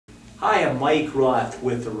Hi, I'm Mike Roth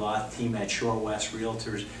with the Roth Team at Shorewest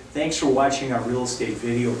Realtors. Thanks for watching our real estate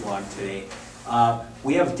video blog today.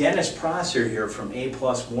 We have Dennis Prosser here from A+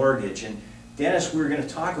 Mortgage. And Dennis, we're going to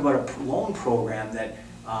talk about a loan program that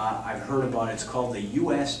I've heard about. It's called the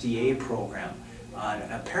USDA program.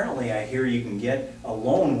 Apparently, I hear you can get a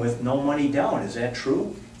loan with no money down. Is that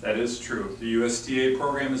true? That is true. The USDA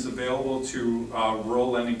program is available to rural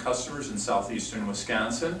lending customers in southeastern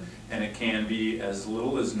Wisconsin, and it can be as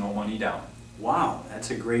little as no money down. Wow, that's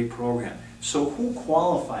a great program. So who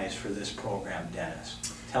qualifies for this program, Dennis?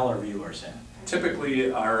 Tell our viewers that.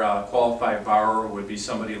 Typically, our qualified borrower would be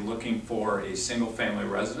somebody looking for a single-family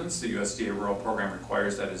residence. The USDA rural program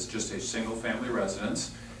requires that it's just a single-family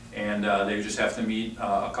residence, and they just have to meet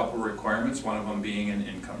a couple of requirements, one of them being an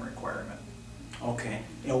income requirement. Okay.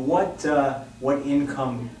 And what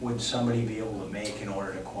income would somebody be able to make in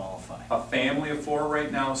order to qualify? A family of 4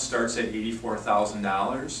 right now starts at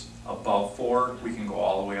 $84,000. Above 4, we can go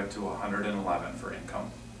all the way up to $111,000 for income.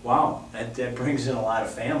 Wow, that brings in a lot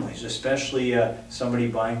of families, especially somebody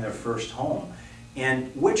buying their first home.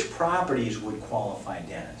 And which properties would qualify,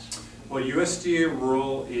 Dennis? Well, USDA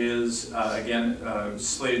rural is, again,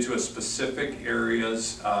 slated to a specific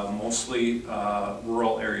areas, mostly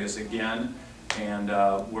rural areas again. And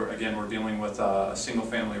we're dealing with a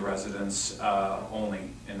single-family residence only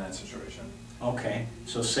in that situation. Okay,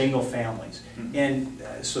 so single families. Mm-hmm. And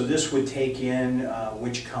so this would take in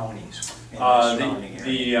which counties in the surrounding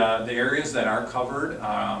area? The areas that are covered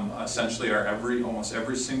essentially are almost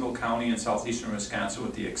every single county in southeastern Wisconsin,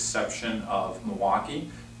 with the exception of Milwaukee.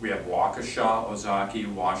 We have Waukesha, Ozaukee,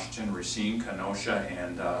 Washington, Racine, Kenosha,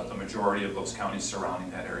 and the majority of those counties surrounding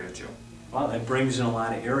that area too. Wow, that brings in a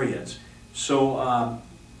lot of areas. So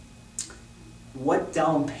what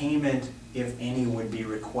down payment, if any, would be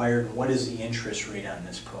required? What is the interest rate on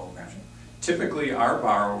this program? Typically, our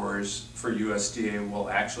borrowers for USDA will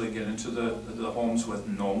actually get into the homes with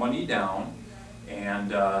no money down,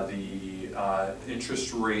 and the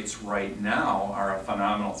interest rates right now are a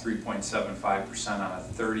phenomenal 3.75% on a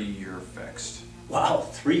 30-year fixed. Wow,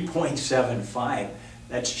 3.75.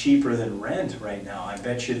 That's cheaper than rent right now. I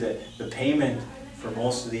bet you that the payment for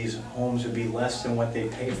most of these homes would be less than what they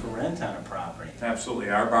pay for rent on a property.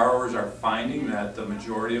 Absolutely. Our borrowers are finding that the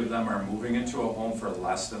majority of them are moving into a home for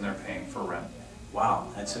less than they're paying for rent. Wow,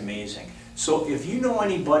 that's amazing. So if you know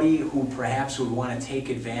anybody who perhaps would want to take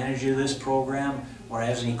advantage of this program or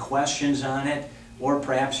has any questions on it, or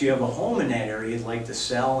perhaps you have a home in that area you'd like to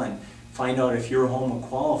sell and find out if your home will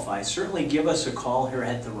qualify, certainly give us a call here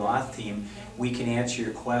at the Roth Team. We can answer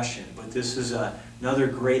your question. But this is another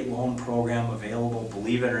great loan program available,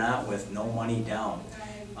 believe it or not, with no money down.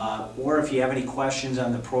 Or if you have any questions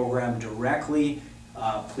on the program directly,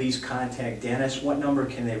 please contact Dennis. What number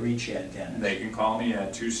can they reach you at, Dennis? They can call me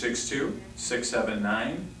at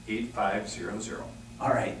 262-679-8500. All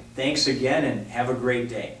right. Thanks again, and have a great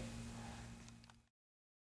day.